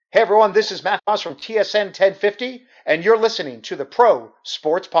Hey everyone, this is Matt Haas from TSN 1050, and you're listening to the Pro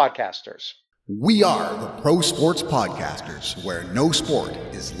Sports Podcasters. We are the Pro Sports Podcasters, where no sport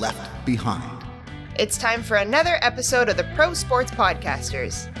is left behind. It's time for another episode of the Pro Sports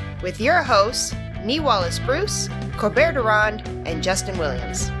Podcasters with your hosts, Nee Wallace Bruce, Colbert Durand, and Justin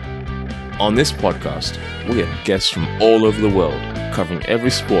Williams. On this podcast, we have guests from all over the world, covering every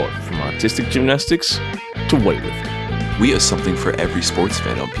sport from artistic gymnastics to weightlifting. We have something for every sports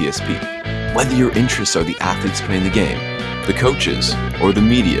fan on PSP. Whether your interests are the athletes playing the game, the coaches, or the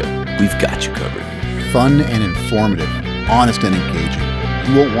media, we've got you covered. Fun and informative, honest and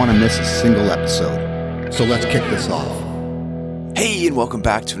engaging. You won't want to miss a single episode. So let's kick this off. Hey, and welcome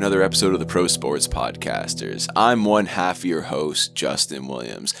back to another episode of the Pro Sports Podcasters. I'm one half of your host, Justin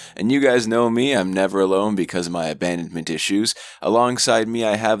Williams. And you guys know me, I'm never alone because of my abandonment issues. Alongside me,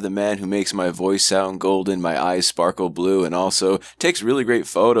 I have the man who makes my voice sound golden, my eyes sparkle blue, and also takes really great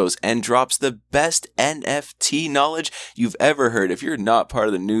photos and drops the best NFT knowledge you've ever heard. If you're not part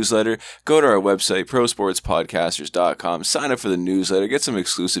of the newsletter, go to our website, prosportspodcasters.com, sign up for the newsletter, get some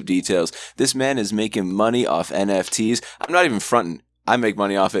exclusive details. This man is making money off NFTs. I'm not even fronting. I make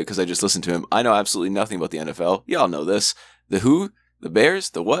money off it because I just listen to him. I know absolutely nothing about the NFL. Y'all know this. The who? The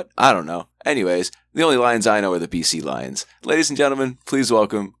Bears? The what? I don't know. Anyways, the only Lions I know are the BC Lions. Ladies and gentlemen, please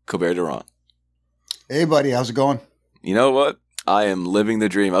welcome Colbert Durand. Hey, buddy. How's it going? You know what? I am living the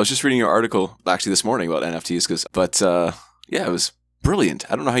dream. I was just reading your article actually this morning about NFTs, but it was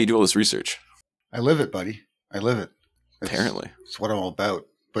brilliant. I don't know how you do all this research. I live it, buddy. I live it. Apparently. It's what I'm all about.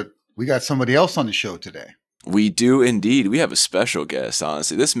 But we got somebody else on the show today. We do indeed. We have a special guest,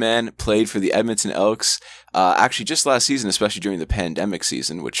 honestly. This man played for the Edmonton Elks, actually just last season, especially during the pandemic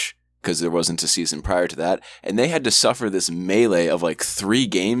season, because there wasn't a season prior to that. And they had to suffer this melee of 3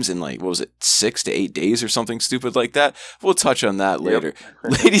 games in 6 to 8 days or something stupid like that. We'll touch on that later.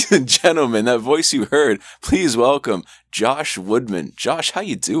 Yep. Ladies and gentlemen, that voice you heard, please welcome Josh Woodman. Josh, how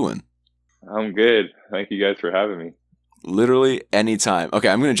you doing? I'm good. Thank you guys for having me. Literally anytime. Okay,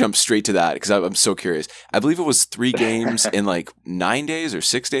 I'm going to jump straight to that because I'm so curious. I believe it was 3 games in 9 days or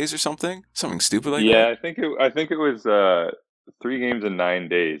 6 days or something stupid like that. Yeah, I think it was 3 games in 9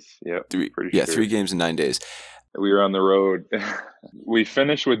 days. Yep, 3 games in 9 days. We were on the road. We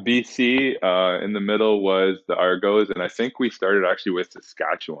finished with BC. In the middle was the Argos, and I think we started actually with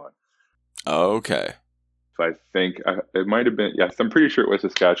Saskatchewan. Okay. So I think it might have been. Yes, I'm pretty sure it was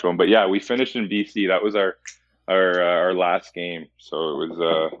Saskatchewan. But yeah, we finished in BC. That was our last game, so it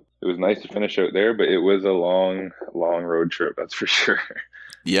was nice to finish out there, but it was a long road trip, that's for sure.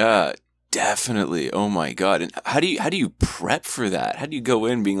 Yeah, definitely. Oh my god. And how do you prep for that? How do you go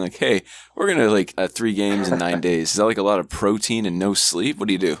in being like, hey, we're gonna 3 games in 9 days? Is that a lot of protein and no sleep? What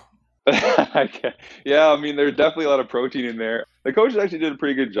do you do? Yeah, I mean, there's definitely a lot of protein in there. The coaches actually did a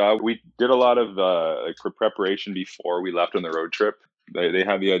pretty good job. We did a lot of preparation before we left on the road trip. They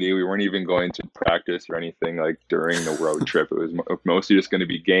had the idea we weren't even going to practice or anything during the road trip. It was mostly just going to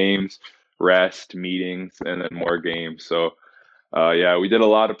be games, rest, meetings, and then more games. So, we did a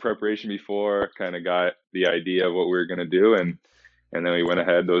lot of preparation before, kind of got the idea of what we were going to do. And then we went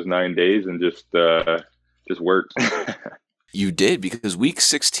ahead those 9 days and just worked. You did, because week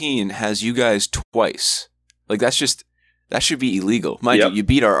 16 has you guys twice. That should be illegal. Mind you, you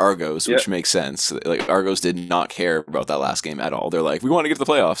beat our Argos, which makes sense. Argos did not care about that last game at all. They're like, we want to get to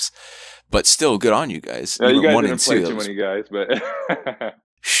the playoffs. But still, good on you guys. Yeah, you guys didn't play too many guys, but...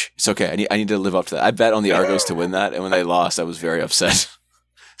 Shh, it's okay. I need to live up to that. I bet on the Argos to win that, and when they lost, I was very upset.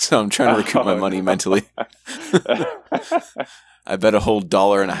 So I'm trying to recoup my money mentally. I bet a whole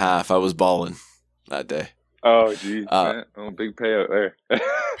 $1.50. I was balling that day. Oh, geez. Big payout there.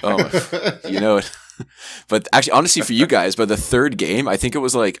 You know it. But actually, honestly, for you guys, by the 3rd game, I think it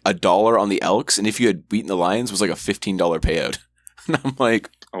was $1 on the Elks, and if you had beaten the Lions, it was a $15 payout. And I'm like,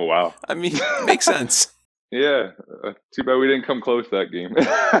 oh, wow. I mean, it makes sense. Yeah. Too bad we didn't come close that game.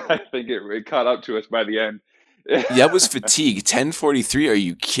 I think it caught up to us by the end. That was fatigue. 10:43. Are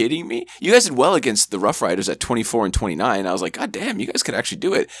you kidding me? You guys did well against the Rough Riders at 24 and 29. I was like, God damn, you guys could actually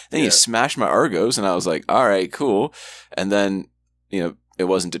do it. Then you smashed my Argos, and I was like, all right, cool. And then, it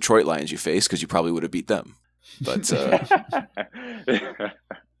wasn't Detroit Lions you faced because you probably would have beat them. But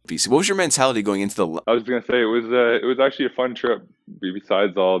BC, what was your mentality going into the? I was gonna say it was actually a fun trip.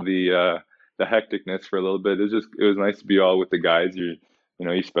 Besides all the hecticness for a little bit, it was nice to be all with the guys. You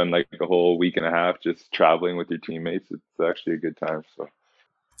spend a whole week and a half just traveling with your teammates. It's actually a good time. So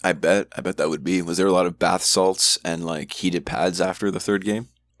I bet that would be. Was there a lot of bath salts and heated pads after the 3rd game?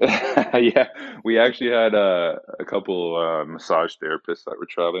 Yeah, we actually had a couple massage therapists that were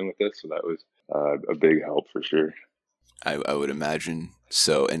traveling with us, so that was a big help for sure. I would imagine.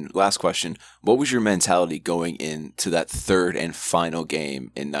 So, and last question, what was your mentality going into that third and final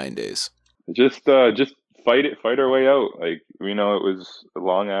game in 9 days? Just fight our way out. Like, we know it was a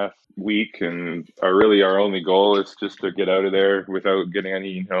long ass week, and our only goal is just to get out of there without getting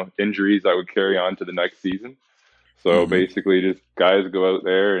any injuries that would carry on to the next season. So basically, just guys go out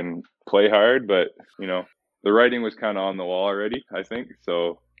there and play hard. But the writing was kind of on the wall already, I think.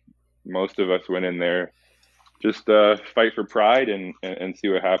 So most of us went in there just fight for pride and see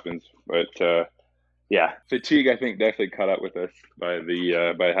what happens. But fatigue, I think, definitely caught up with us by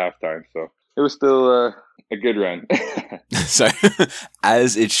halftime. So it was still a good run. Sorry,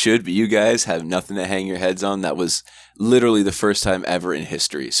 as it should be. You guys have nothing to hang your heads on. That was literally the first time ever in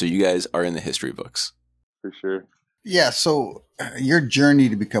history. So you guys are in the history books. For sure. Yeah, so your journey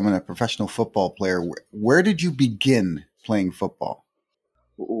to becoming a professional football player, where did you begin playing football?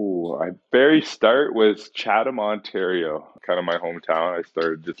 Ooh, my very start was Chatham, Ontario, kind of my hometown. I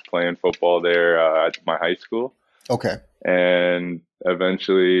started just playing football there at my high school. Okay. And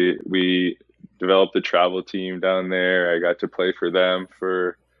eventually we developed a travel team down there. I got to play for them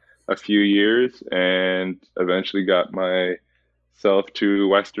for a few years and eventually got myself to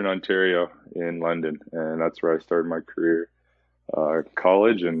Western Ontario in London. And that's where I started my career,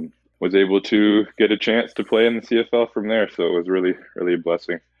 college, and was able to get a chance to play in the CFL from there. So it was really, really a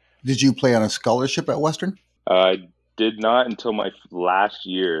blessing. Did you play on a scholarship at Western? I did not until my last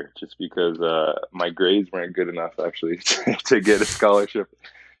year, just because my grades weren't good enough actually to get a scholarship.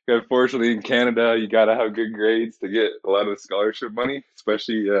 Unfortunately, in Canada, you got to have good grades to get a lot of the scholarship money,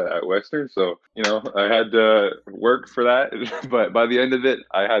 especially at Western. So, I had to work for that. But by the end of it,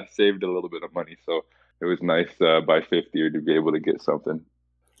 I had saved a little bit of money. So it was nice by fifth year to be able to get something.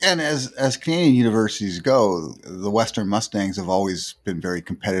 And as Canadian universities go, the Western Mustangs have always been very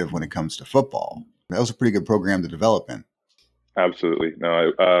competitive when it comes to football. That was a pretty good program to develop in. Absolutely.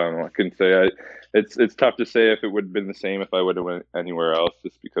 No, I couldn't say. It's tough to say if it would have been the same if I would have went anywhere else,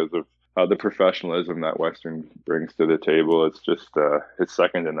 just because of the professionalism that Western brings to the table. It's just it's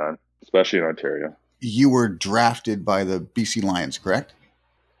second to none, especially in Ontario. You were drafted by the BC Lions, correct?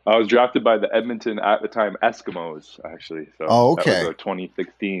 I was drafted by the Edmonton, at the time, Eskimos, actually. So okay. That was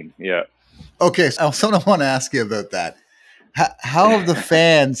 2016, yeah. Okay, so I want to ask you about that. How have the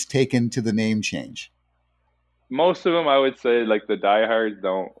fans taken to the name change? Most of them, I would say, like the diehards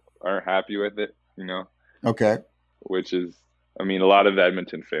aren't happy with it, Okay. Which is, a lot of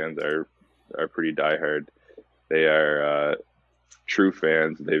Edmonton fans are pretty diehard. They are true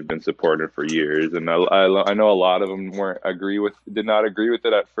fans. They've been supported for years, and I know a lot of them did not agree with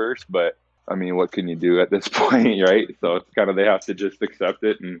it at first, but what can you do at this point, right? So it's kind of, they have to just accept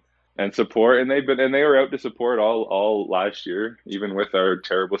it and support, and they were out to support all last year, even with our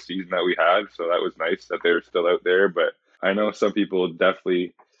terrible season that we had. So that was nice that they were still out there. But I know some people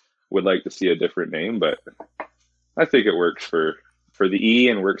definitely would like to see a different name, but I think it works for the E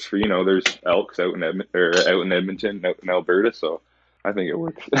and works for, there's Elks out in Edmonton, out in Alberta. So I think it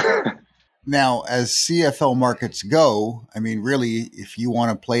works. Now, as CFL markets go, really, if you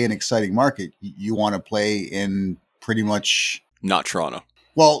want to play an exciting market, you want to play in pretty much not Toronto.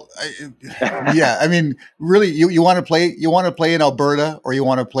 Well, yeah, really, you want to play in Alberta or you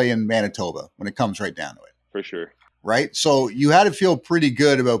want to play in Manitoba when it comes right down to it. For sure. Right? So you had to feel pretty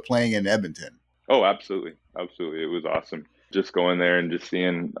good about playing in Edmonton. Oh, absolutely. Absolutely. It was awesome. Just going there and just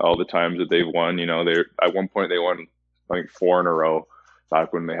seeing all the times that they've won. At one point they won like 4 in a row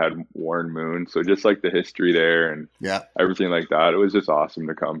back when they had Warren Moon. So just like the history there and everything like that, it was just awesome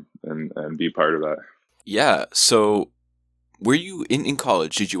to come and be part of that. Yeah. So were you in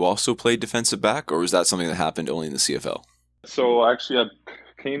college? Did you also play defensive back, or was that something that happened only in the CFL? So actually, I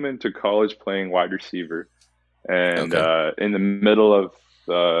came into college playing wide receiver, and in the middle of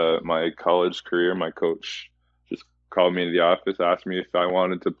my college career, my coach just called me into the office, asked me if I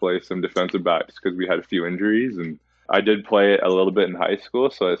wanted to play some defensive backs because we had a few injuries, and I did play it a little bit in high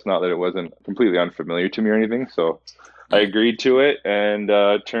school, so it's not that it wasn't completely unfamiliar to me or anything. So I agreed to it, and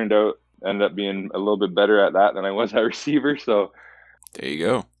ended up being a little bit better at that than I was at receiver. So there you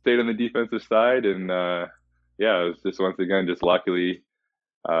go. Stayed on the defensive side, and it was just once again just luckily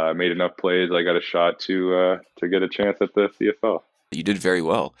made enough plays. I got a shot to get a chance at the CFL. You did very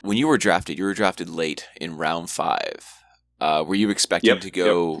well. When you were drafted late in round 5. Were you expecting to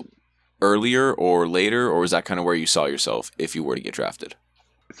go earlier or later, or was that kind of where you saw yourself if you were to get drafted?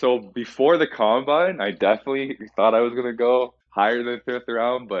 So before the combine, I definitely thought I was going to go higher than 5th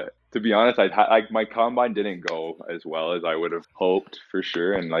round, but to be honest, my combine didn't go as well as I would have hoped, for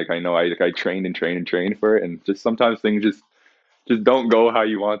sure. And I know I trained for it, and just sometimes things just just don't go how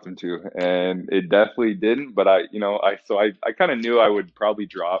you want them to. And it definitely didn't. But I kind of knew I would probably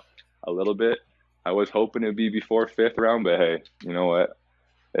drop a little bit. I was hoping it'd be before 5th round, but hey, you know what?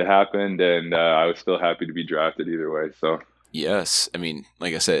 It happened, and I was still happy to be drafted either way. So Yes, I mean,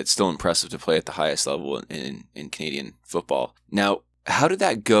 like I said, it's still impressive to play at the highest level in Canadian football. Now, how did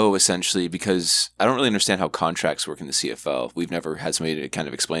that go essentially? Because I don't really understand how contracts work in the CFL. We've never had somebody to kind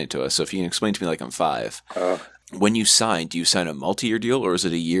of explain it to us. So if you can explain to me like I'm 5. When you sign, do you sign a multi-year deal or is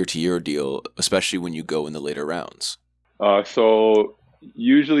it a year-to-year deal, especially when you go in the later rounds? So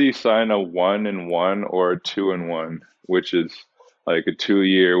usually you sign a 1-and-1 or a 2-and-1, which is like a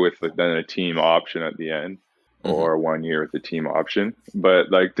 2-year with then a team option at the end, or 1 year with a team option.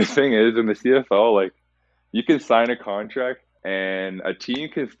 But like the thing is, in the CFL, like you can sign a contract and a team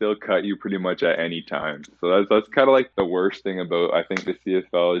can still cut you pretty much at any time. So that's kind of like the worst thing about, I think, the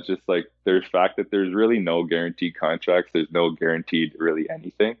CFL is just like there's fact that there's really no guaranteed contracts. There's no guaranteed really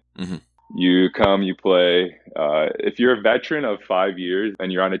anything. You come, you play. If you're a veteran of 5 years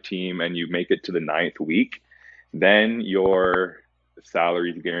and you're on a team and you make it to the 9th week, then your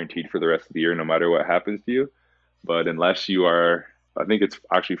salary is guaranteed for the rest of the year, no matter what happens to you. But unless you are, I think it's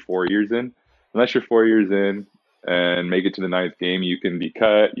actually 4 years in, unless you're 4 years in and make it to the 9th game, you can be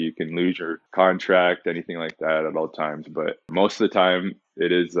cut, you can lose your contract, anything like that at all times. But most of the time,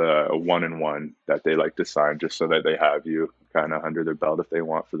 it is a 1-and-1 that they like to sign just so that they have you kind of under their belt if they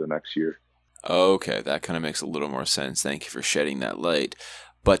want for the next year. Okay, that kind of makes a little more sense. Thank you for shedding that light.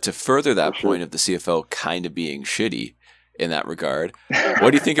 But to further that point of the CFL kind of being shitty in that regard,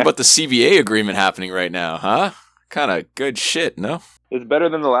 what do you think about the CBA agreement happening right now, huh? Kind of good shit, no? It's better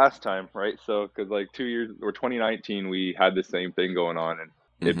than the last time, right? So, because like 2 years or 2019, we had the same thing going on, and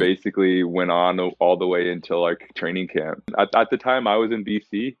it basically went on all the way until like training camp. At the time, I was in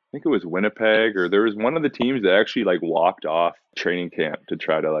BC. I think it was Winnipeg, or there was one of the teams that actually like walked off training camp to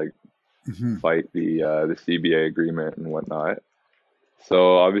try to like fight the CBA agreement and whatnot.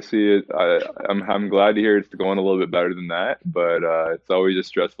 So obviously, I'm glad to hear it's going a little bit better than that, but it's always a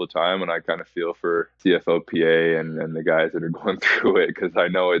stressful time, and I kind of feel for CFLPA and the guys that are going through it, because I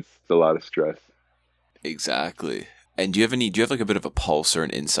know it's a lot of stress. Exactly. And do you have like a bit of a pulse or an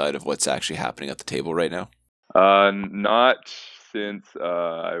insight of what's actually happening at the table right now? Not since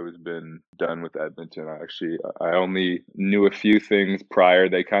I was been done with Edmonton. I only knew a few things prior.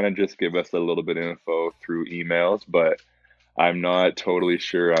 They kind of just give us a little bit of info through emails, but I'm not totally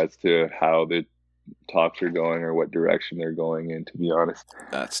sure as to how the talks are going or what direction they're going in, to be honest.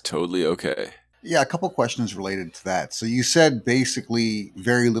 That's totally okay. Yeah, a couple questions related to that. So you said basically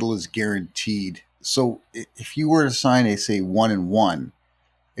very little is guaranteed. So if you were to sign a, say, 1-and-1,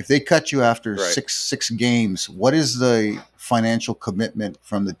 if they cut you after six games, what is the financial commitment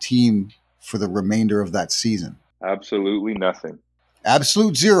from the team for the remainder of that season? Absolutely nothing.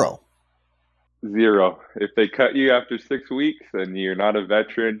 Absolute zero. Zero. If they cut you after 6 weeks and you're not a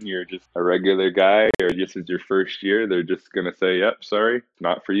veteran, you're just a regular guy, or this is your first year, they're just going to say, yep, sorry,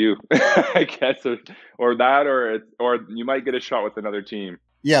 not for you, I guess. Or you might get a shot with another team.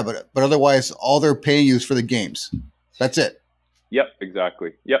 Yeah, but otherwise, all they're paying you is for the games. That's it. Yep,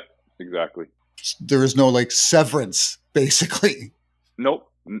 exactly. There is no like severance, basically. Nope.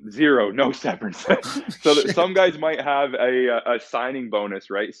 Zero, no severance. So some guys might have a signing bonus,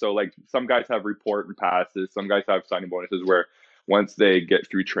 right? So like some guys have report and passes. Some guys have signing bonuses where once they get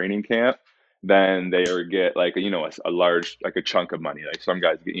through training camp, then they get like a large, like a chunk of money. Like some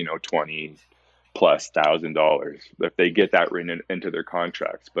guys get $20,000+ if they get that written into their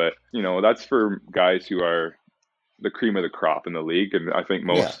contracts. But that's for guys who are the cream of the crop in the league, and I think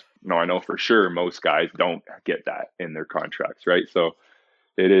I know for sure most guys don't get that in their contracts, right? So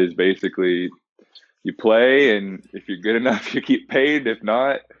it is basically you play, and if you're good enough, you keep paid. If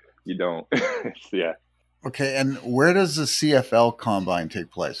not, you don't. Yeah. Okay, and where does the CFL Combine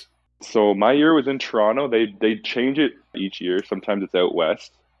take place? So my year was in Toronto. They change it each year. Sometimes it's out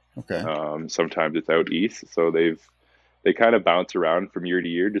west. Okay. Sometimes it's out east. So they kind of bounce around from year to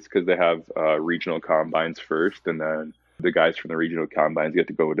year just because they have regional combines first, and then the guys from the regional combines get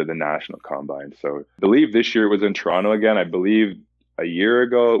to go to the national combine. So I believe this year it was in Toronto again. I believe a year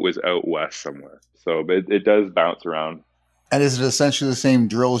ago it was out west somewhere. So but it does bounce around. And is it essentially the same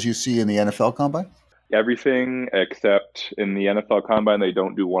drills you see in the NFL Combine? Everything except in the NFL Combine, they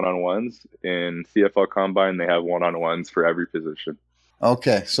don't do one-on-ones. In CFL Combine, they have one-on-ones for every position.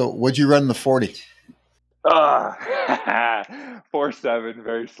 Okay, so what'd you run in the 40? 4.7,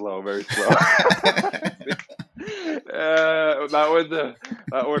 very slow. That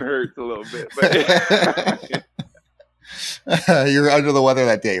one hurts a little bit. But You're under the weather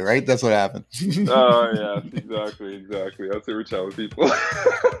that day, right? That's what happened. Oh, yeah, exactly. That's what we're telling people.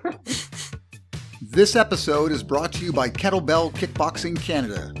 This episode is brought to you by Kettlebell Kickboxing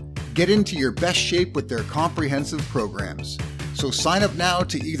Canada. Get into your best shape with their comprehensive programs. So sign up now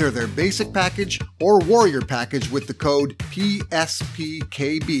to either their basic package or warrior package with the code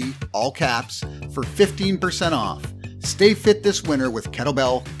PSPKB, all caps, for 15% off. Stay fit this winter with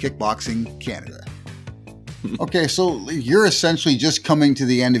Kettlebell Kickboxing Canada. Okay, so you're essentially just coming to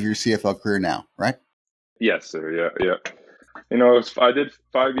the end of your CFL career now, right? Yes, sir. Yeah. I did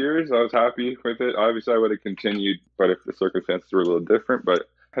 5 years. I was happy with it. Obviously, I would have continued, but if the circumstances were a little different. But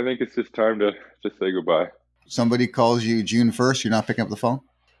I think it's just time to just say goodbye. Somebody calls you June 1st, you're not picking up the phone?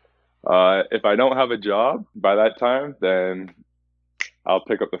 If I don't have a job by that time, then I'll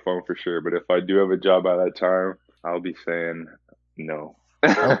pick up the phone for sure. But if I do have a job by that time, I'll be saying no.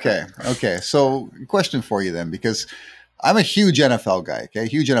 Okay. So question for you then, because I'm a huge NFL guy,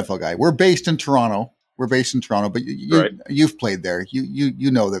 Huge NFL guy. We're based in Toronto, but you've played there.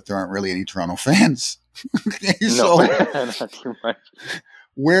 You know that there aren't really any Toronto fans. No, not too much.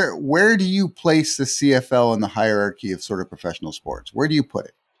 Where do you place the CFL in the hierarchy of sort of professional sports? Where do you put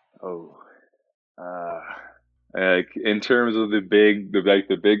it? Like in terms of the big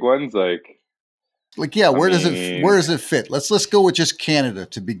ones, where does it fit? Let's go with just Canada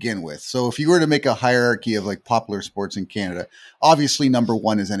to begin with. So if you were to make a hierarchy of like popular sports in Canada, obviously number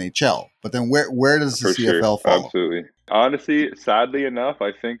one is NHL, but then where does the CFL follow? Absolutely. Honestly, sadly enough,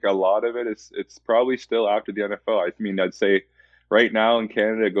 I think a lot of it's probably still after the NFL. I mean, I'd say right now in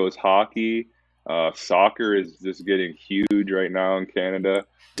Canada it goes hockey. Soccer is just getting huge right now in Canada.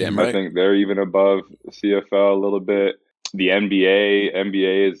 Damn right. I think they're even above CFL a little bit. The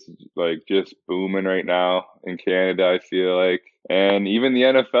NBA is like just booming right now in Canada, I feel like. And even the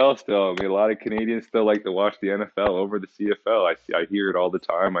NFL still. I mean, a lot of Canadians still like to watch the NFL over the CFL. I hear it all the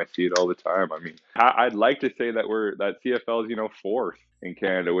time. I see it all the time. I mean, I'd like to say that CFL is, fourth in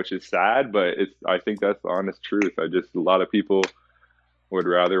Canada, which is sad, but I think that's the honest truth. A lot of people would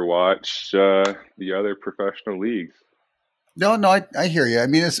rather watch the other professional leagues. No, I hear you. I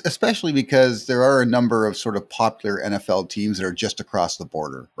mean, especially because there are a number of sort of popular NFL teams that are just across the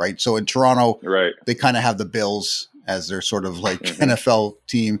border, right? So in Toronto, right, they kind of have the Bills as their sort of like NFL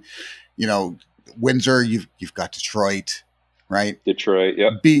team. Windsor, you've got Detroit, right? Detroit,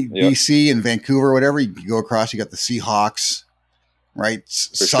 yep. BC and Vancouver, whatever. You go across, you got the Seahawks, right?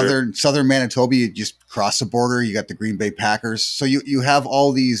 Southern Manitoba, you just cross the border, you got the Green Bay Packers. So you have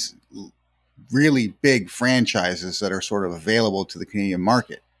all these really big franchises that are sort of available to the Canadian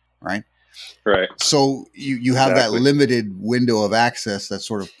market, right? Right. So you have that limited window of access that's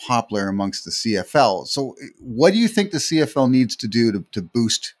sort of popular amongst the CFL. So what do you think the CFL needs to do to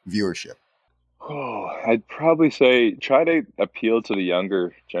boost viewership? I'd probably say try to appeal to the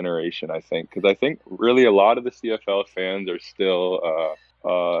younger generation, I think, because I think really a lot of the CFL fans are still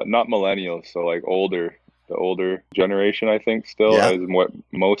not millennials, so like the older generation, I think, still is what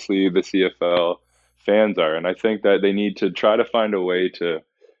mostly the CFL fans are. And I think that they need to try to find a way to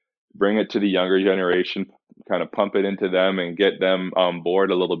bring it to the younger generation, kind of pump it into them and get them on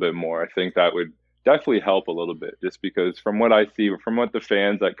board a little bit more. I think that would definitely help a little bit, just because from what I see, from what the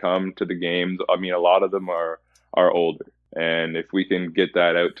fans that come to the games, I mean, a lot of them are older. And if we can get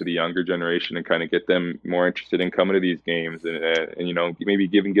that out to the younger generation and kind of get them more interested in coming to these games and maybe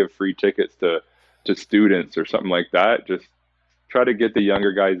give free tickets to students or something like that, just try to get the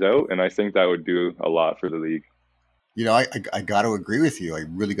younger guys out. And I think that would do a lot for the league. I got to agree with you. I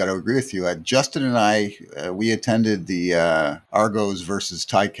really got to agree with you. Justin and I, we attended the Argos versus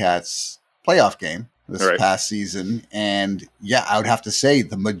Ticats playoff game this past season. And I would have to say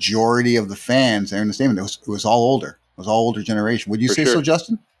the majority of the fans, Aaron, it was all older. It was all older generation. Would you say so,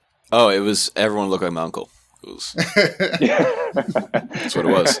 Justin? Oh, everyone looked like my uncle. That's what it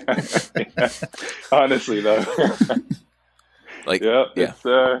was. Yeah. Honestly, though.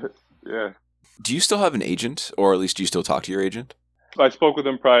 Do you still have an agent, or at least do you still talk to your agent? I spoke with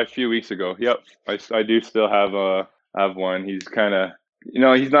him probably a few weeks ago. Yep, I do still have one. He's kind of,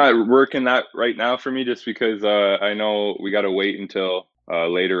 he's not working that right now for me, just because I know we got to wait until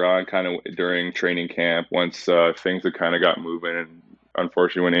later on, kind of during training camp, once things have kind of got moving. And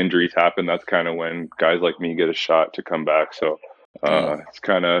unfortunately, when injuries happen, that's kind of when guys like me get a shot to come back. So it's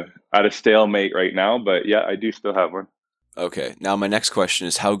kind of at a stalemate right now, but yeah, I do still have one. Okay. Now my next question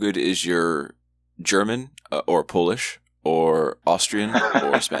is, how good is your German or Polish or Austrian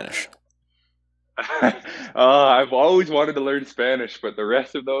or Spanish? I've always wanted to learn Spanish, but the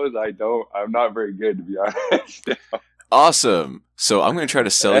rest of those I'm not very good, to be honest. Awesome. So I'm going to try to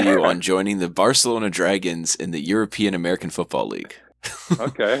sell you on joining the Barcelona Dragons in the European American Football League.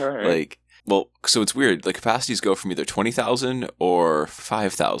 Okay, all right. So it's weird. The capacities go from either 20,000 or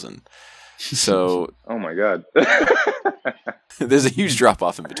 5,000. So, oh my God. There's a huge drop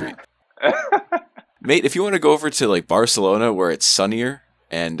off in between. Mate, if you want to go over to Barcelona where it's sunnier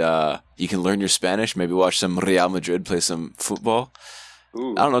and you can learn your Spanish, maybe watch some Real Madrid play some football.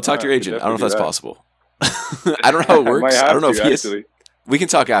 Ooh, I don't know. Talk to your agent. I don't know if that's that. Possible. I don't know how it works. I don't know if he is. Actually. We can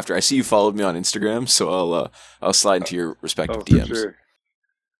talk after. I see you followed me on Instagram, so I'll slide into your respective DMs. Sure.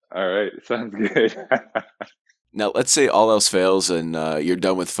 All right, sounds good. Now, let's say all else fails and you're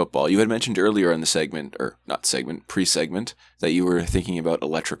done with football. You had mentioned earlier in the segment, or not segment, pre-segment, that you were thinking about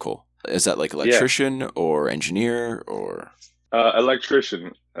electrical. Is that electrician or engineer or?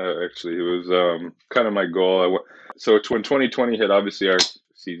 Electrician, actually. It was kind of my goal. So when 2020 hit, obviously our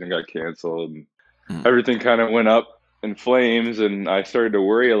season got canceled and everything kind of went up in flames, and I started to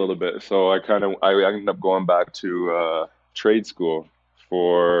worry a little bit. So I ended up going back to trade school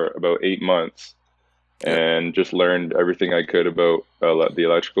for about 8 months and just learned everything I could about the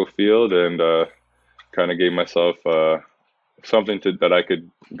electrical field, and kind of gave myself something that I could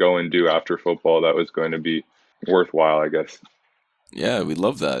go and do after football that was going to be worthwhile, I guess. Yeah, we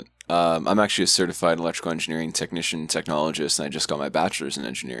love that. I'm actually a certified electrical engineering technician, technologist, and I just got my bachelor's in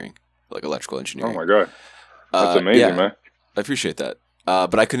engineering, electrical engineering. Oh my God. That's amazing, man. I appreciate that.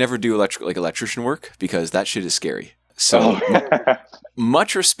 But I could never do electrician work because that shit is scary. So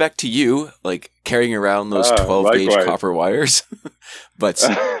much respect to you, carrying around those 12-gauge copper wires. But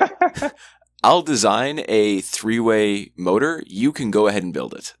I'll design a 3-way motor. You can go ahead and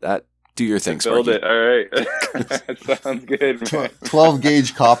build it. Do your thing, Build it. All right. That sounds good.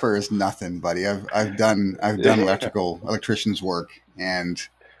 12-gauge copper is nothing, buddy. I've done electrician's work, and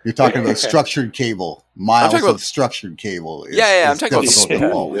you're talking about structured cable, miles of structured cable. I'm talking about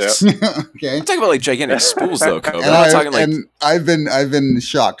spools. Yeah. Okay, I'm talking about gigantic spools, though, Kobe. And I've been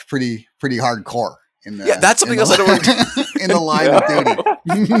shocked pretty hardcore. That's something else I don't want to in the line of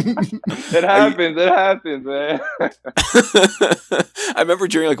duty. It happens, man. I remember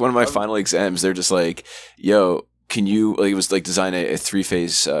during one of my final exams, they're just like, yo, can you, it was design a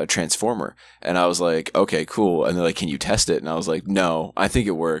 3-phase transformer. And I was like, okay, cool. And they're like, can you test it? And I was like, no, I think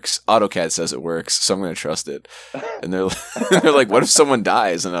it works. AutoCAD says it works, so I'm going to trust it. And they're like, what if someone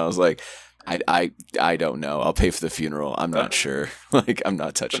dies? And I was like, I don't know. I'll pay for the funeral. I'm not sure. I'm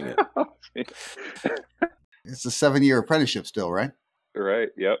not touching it. It's a 7-year apprenticeship still, right? Right.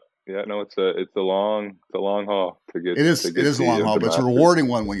 Yep. Yeah. No, it's a long haul to get. It is a long haul, but it's a rewarding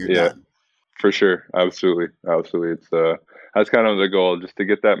one when you're done. For sure. Absolutely. It's that's kind of the goal, just to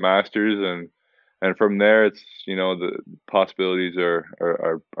get that master's, and from there, it's the possibilities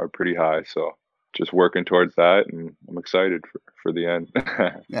are pretty high. So just working towards that, and I'm excited for the end.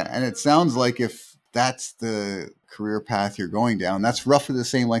 Yeah, and it sounds like if that's the career path you're going down, that's roughly the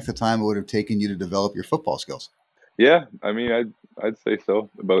same length of time it would have taken you to develop your football skills. Yeah, I mean, I'd say so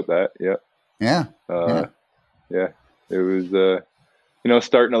about that. Yeah. Yeah. Yeah. It was,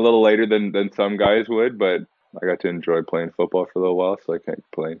 starting a little later than some guys would, but I got to enjoy playing football for a little while, so I can't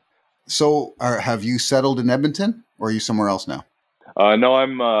complain. So, have you settled in Edmonton, or are you somewhere else now? No,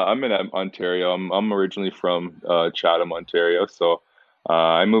 I'm in Ontario. I'm originally from Chatham, Ontario, so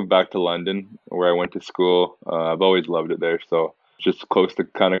I moved back to London, where I went to school. I've always loved it there, so just close to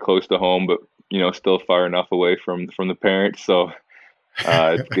home, but still far enough away from the parents. So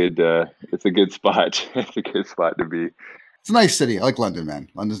it's good. It's a good spot. It's a good spot to be. It's a nice city. I like London, man.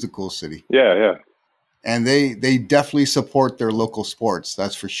 London's a cool city. Yeah. And they definitely support their local sports.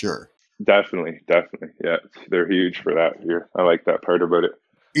 That's for sure. Definitely. Yeah, they're huge for that here. I like that part about it.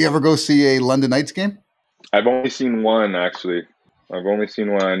 You ever go see a London Knights game? I've only seen one, actually. I know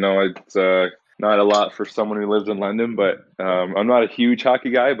it's not a lot for someone who lives in London, but I'm not a huge hockey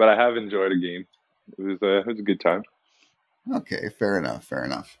guy, but I have enjoyed a game. It was a good time. Okay, fair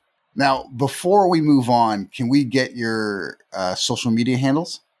enough. Now, before we move on, can we get your social media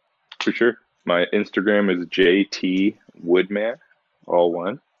handles? For sure. My Instagram is JT Woodman, all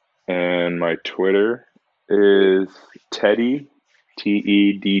one. And my Twitter is Teddy,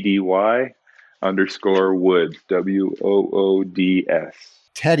 TEDDY _Woods, WOODS.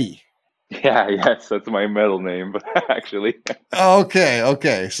 Teddy. Yeah, yes, that's my middle name, actually.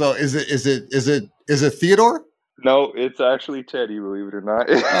 Okay. So is it Theodore? No, it's actually Teddy, believe it or not.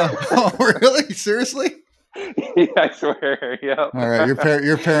 Oh, really? Seriously? Yeah, I swear. Yeah. All right, your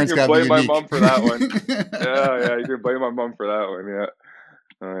parents got to be unique. You can blame my mom for that one. Yeah, you can blame my mom for that one. Yeah.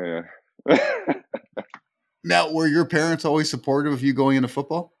 Oh yeah. Now, were your parents always supportive of you going into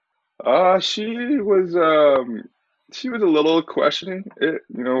football? She was she was a little questioning it,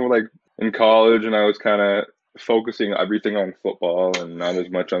 like in college, and I was kind of focusing everything on football and not as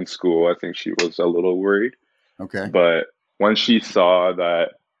much on school. I think she was a little worried. Okay. But once she saw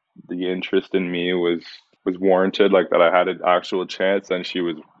that the interest in me was warranted, like that I had an actual chance, then she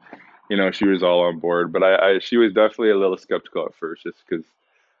was all on board. But she was definitely a little skeptical at first, just because,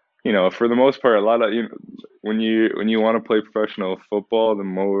 for the most part, a lot of, when you want to play professional football, the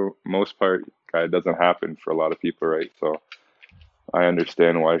most part, it doesn't happen for a lot of people, right? So I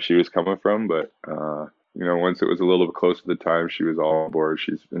understand why she was coming from, but once it was a little bit close to the time, she was all on board.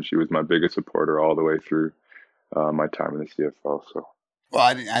 She was my biggest supporter all the way through my time in the CFL. So,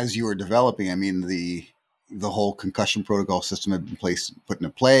 well, as you were developing, I mean, the whole concussion protocol system had been put into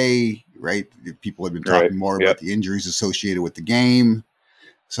play, right? People had been talking more about the injuries associated with the game.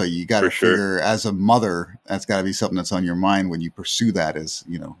 So you got to figure, as a mother, that's got to be something that's on your mind when you pursue that as,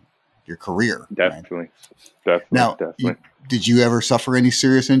 your career. Definitely. Right? Now, did you ever suffer any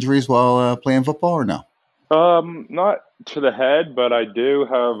serious injuries while playing football, or no? Not to the head, but I do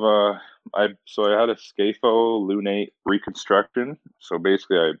have, I had a scapholunate reconstruction. So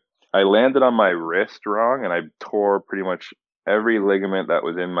basically I landed on my wrist wrong, and I tore pretty much every ligament that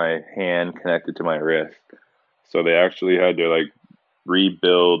was in my hand connected to my wrist. So they actually had to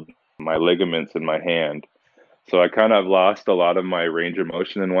rebuild my ligaments in my hand. So I kind of lost a lot of my range of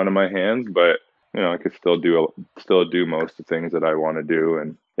motion in one of my hands, but I could still do most of the things that I want to do.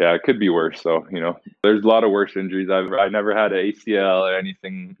 And yeah, it could be worse. So, there's a lot of worse injuries. I never had an ACL or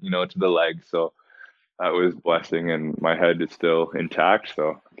anything, to the leg. So that was a blessing, and my head is still intact.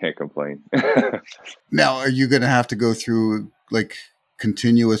 So I can't complain. Now, are you going to have to go through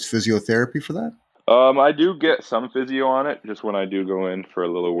continuous physiotherapy for that? I do get some physio on it, just when I do go in for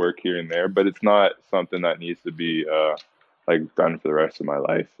a little work here and there, but it's not something that needs to be done for the rest of my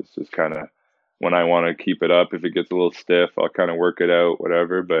life. It's just kind of when I want to keep it up. If it gets a little stiff, I'll kind of work it out,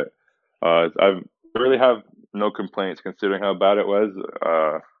 whatever. But I really have no complaints considering how bad it was.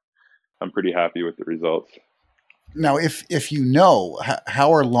 I'm pretty happy with the results. Now, if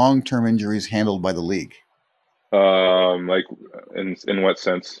how are long-term injuries handled by the league? In what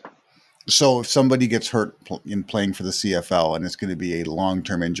sense? So if somebody gets hurt in playing for the CFL and it's going to be a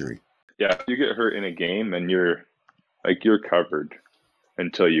long-term injury. Yeah, if you get hurt in a game, then you're covered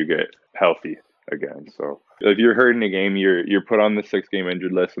until you get healthy again. So if you're hurt in a game, you're put on the 6-game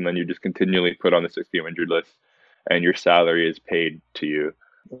injured list, and then you just continually put on the 6-game injured list, and your salary is paid to you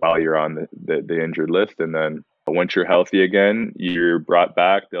while you're on the injured list. And then once you're healthy again, you're brought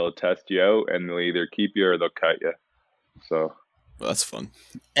back, they'll test you out, and they'll either keep you or they'll cut you. So well, that's fun.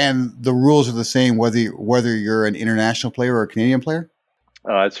 And the rules are the same whether you're an international player or a Canadian player?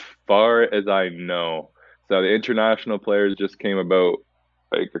 As far as I know. So the international players just came about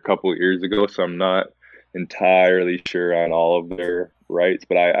a couple of years ago, so I'm not entirely sure on all of their rights,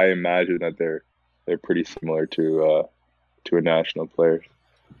 but I imagine that they're pretty similar to a national player.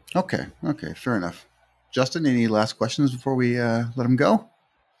 Okay, fair enough. Justin, any last questions before we let him go?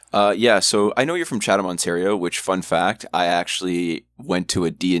 Yeah, so I know you're from Chatham, Ontario, which, fun fact, I actually went to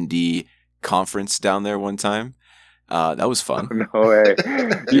a D&D conference down there one time. That was fun. No way.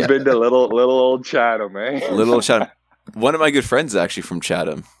 You've been to little old Chatham, eh? Little old Chatham. One of my good friends is actually from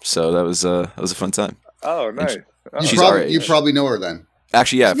Chatham, so that was a fun time. Oh, nice. She's our age. You probably know her then.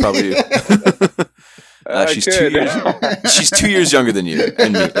 Actually, yeah, probably do. She's 2 years. She's 2 years younger than you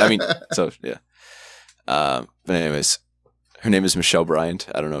and me. I mean, so yeah. But anyways, her name is Michelle Bryant.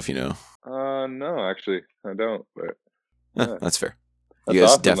 I don't know if you know. No, actually, I don't. But yeah. That's fair.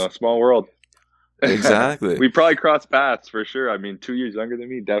 That's awesome. A small world. Exactly. We probably crossed paths for sure. I mean, 2 years younger than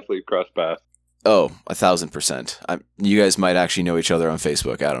me, definitely crossed paths. Oh, 1,000%. You guys might actually know each other on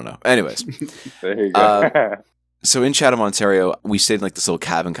Facebook. I don't know. Anyways. There you go. So in Chatham, Ontario, we stayed in this little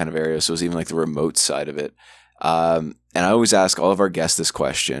cabin kind of area. So it was even the remote side of it. And I always ask all of our guests this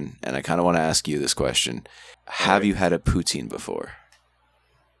question, and I kind of want to ask you this question. Have you had a poutine before?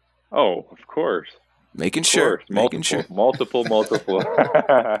 Oh, of course. Making sure. Multiple.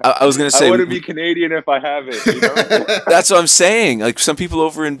 I was going to say. I wouldn't be Canadian if I haven't, you know? That's what I'm saying. Some people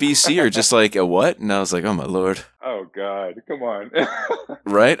over in BC are just like, a what? And I was like, oh, my Lord. Oh, God. Come on.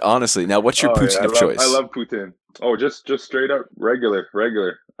 Right? Honestly. Now, what's your poutine of choice? I love poutine. Oh, just straight up regular.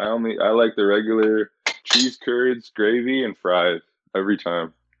 I like the regular cheese curds, gravy, and fries every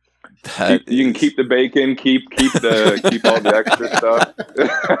time. You can keep the bacon, keep all the extra stuff.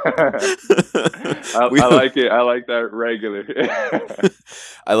 I like it. I like that regular.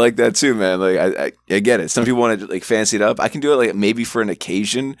 I like that too, man. I get it. Some people want to fancy it up. I can do it maybe for an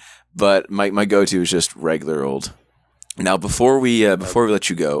occasion, but my go-to is just regular old. Now, before we let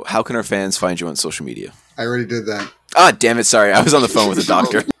you go, how can our fans find you on social media? I already did that. Ah, damn it. Sorry. I was on the phone with the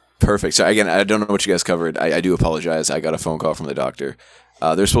doctor. Perfect. So again, I don't know what you guys covered. I do apologize. I got a phone call from the doctor.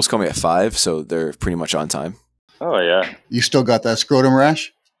 They're supposed to call me at 5, so they're pretty much on time. Oh, yeah. You still got that scrotum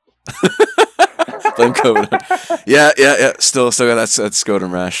rash? Blame COVID. Yeah. Still got that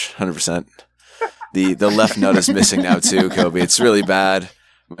scrotum rash, 100%. The left nut is missing now too, Kobe. It's really bad.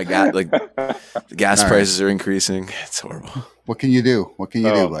 The gas prices are increasing. It's horrible. What can you do? What can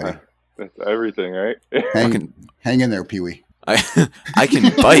you do, buddy? That's everything, right? Hang in there, Pee-wee. I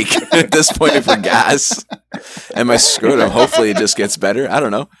can bike at this point for gas, and my scrotum hopefully it just gets better. I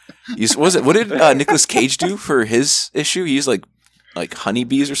don't know. What did Nicolas Cage do for his issue? He used like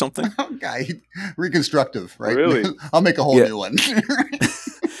honeybees or something. Okay, reconstructive, right? Really? I'll make a whole new one.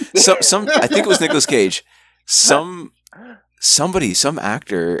 Some I think it was Nicolas Cage. Some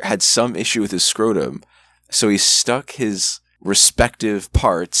actor had some issue with his scrotum, so he stuck his respective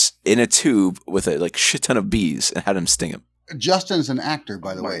parts in a tube with a shit ton of bees and had him sting him. Justin's an actor,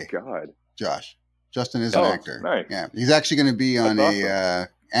 by the way. Oh my God. Josh. Justin is an actor. Nice. Yeah. He's actually going to be on That's a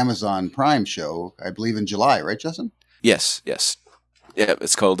Amazon Prime show, I believe in July, right, Justin? Yes. Yeah,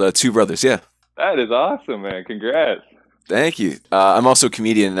 it's called Two Brothers, yeah. That is awesome, man. Congrats. Thank you. I'm also a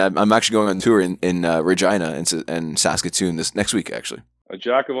comedian, and I'm actually going on tour in Regina and Saskatoon next week, actually. A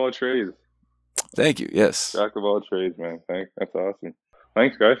jack of all trades. Thank you, yes. Jack of all trades, man. Thanks. That's awesome.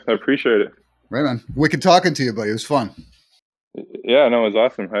 Thanks, guys. I appreciate it. Right on. Wicked talking to you, buddy. It was fun. Yeah, no, it was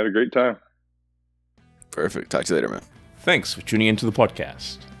awesome. I had a great time. Perfect. Talk to you later, man. Thanks for tuning into the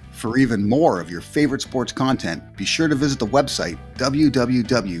podcast. For even more of your favorite sports content, be sure to visit the website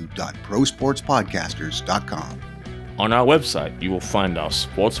www.prosportspodcasters.com. On our website, you will find our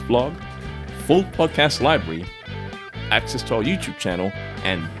sports blog, full podcast library, access to our YouTube channel,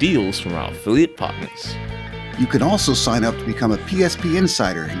 and deals from our affiliate partners. You can also sign up to become a PSP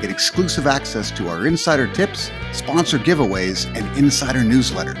Insider and get exclusive access to our insider tips, sponsored giveaways, and insider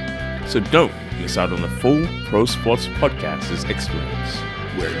newsletter. So don't miss out on the full Pro Sports Podcasters experience.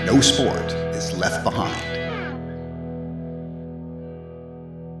 Where no sport is left behind.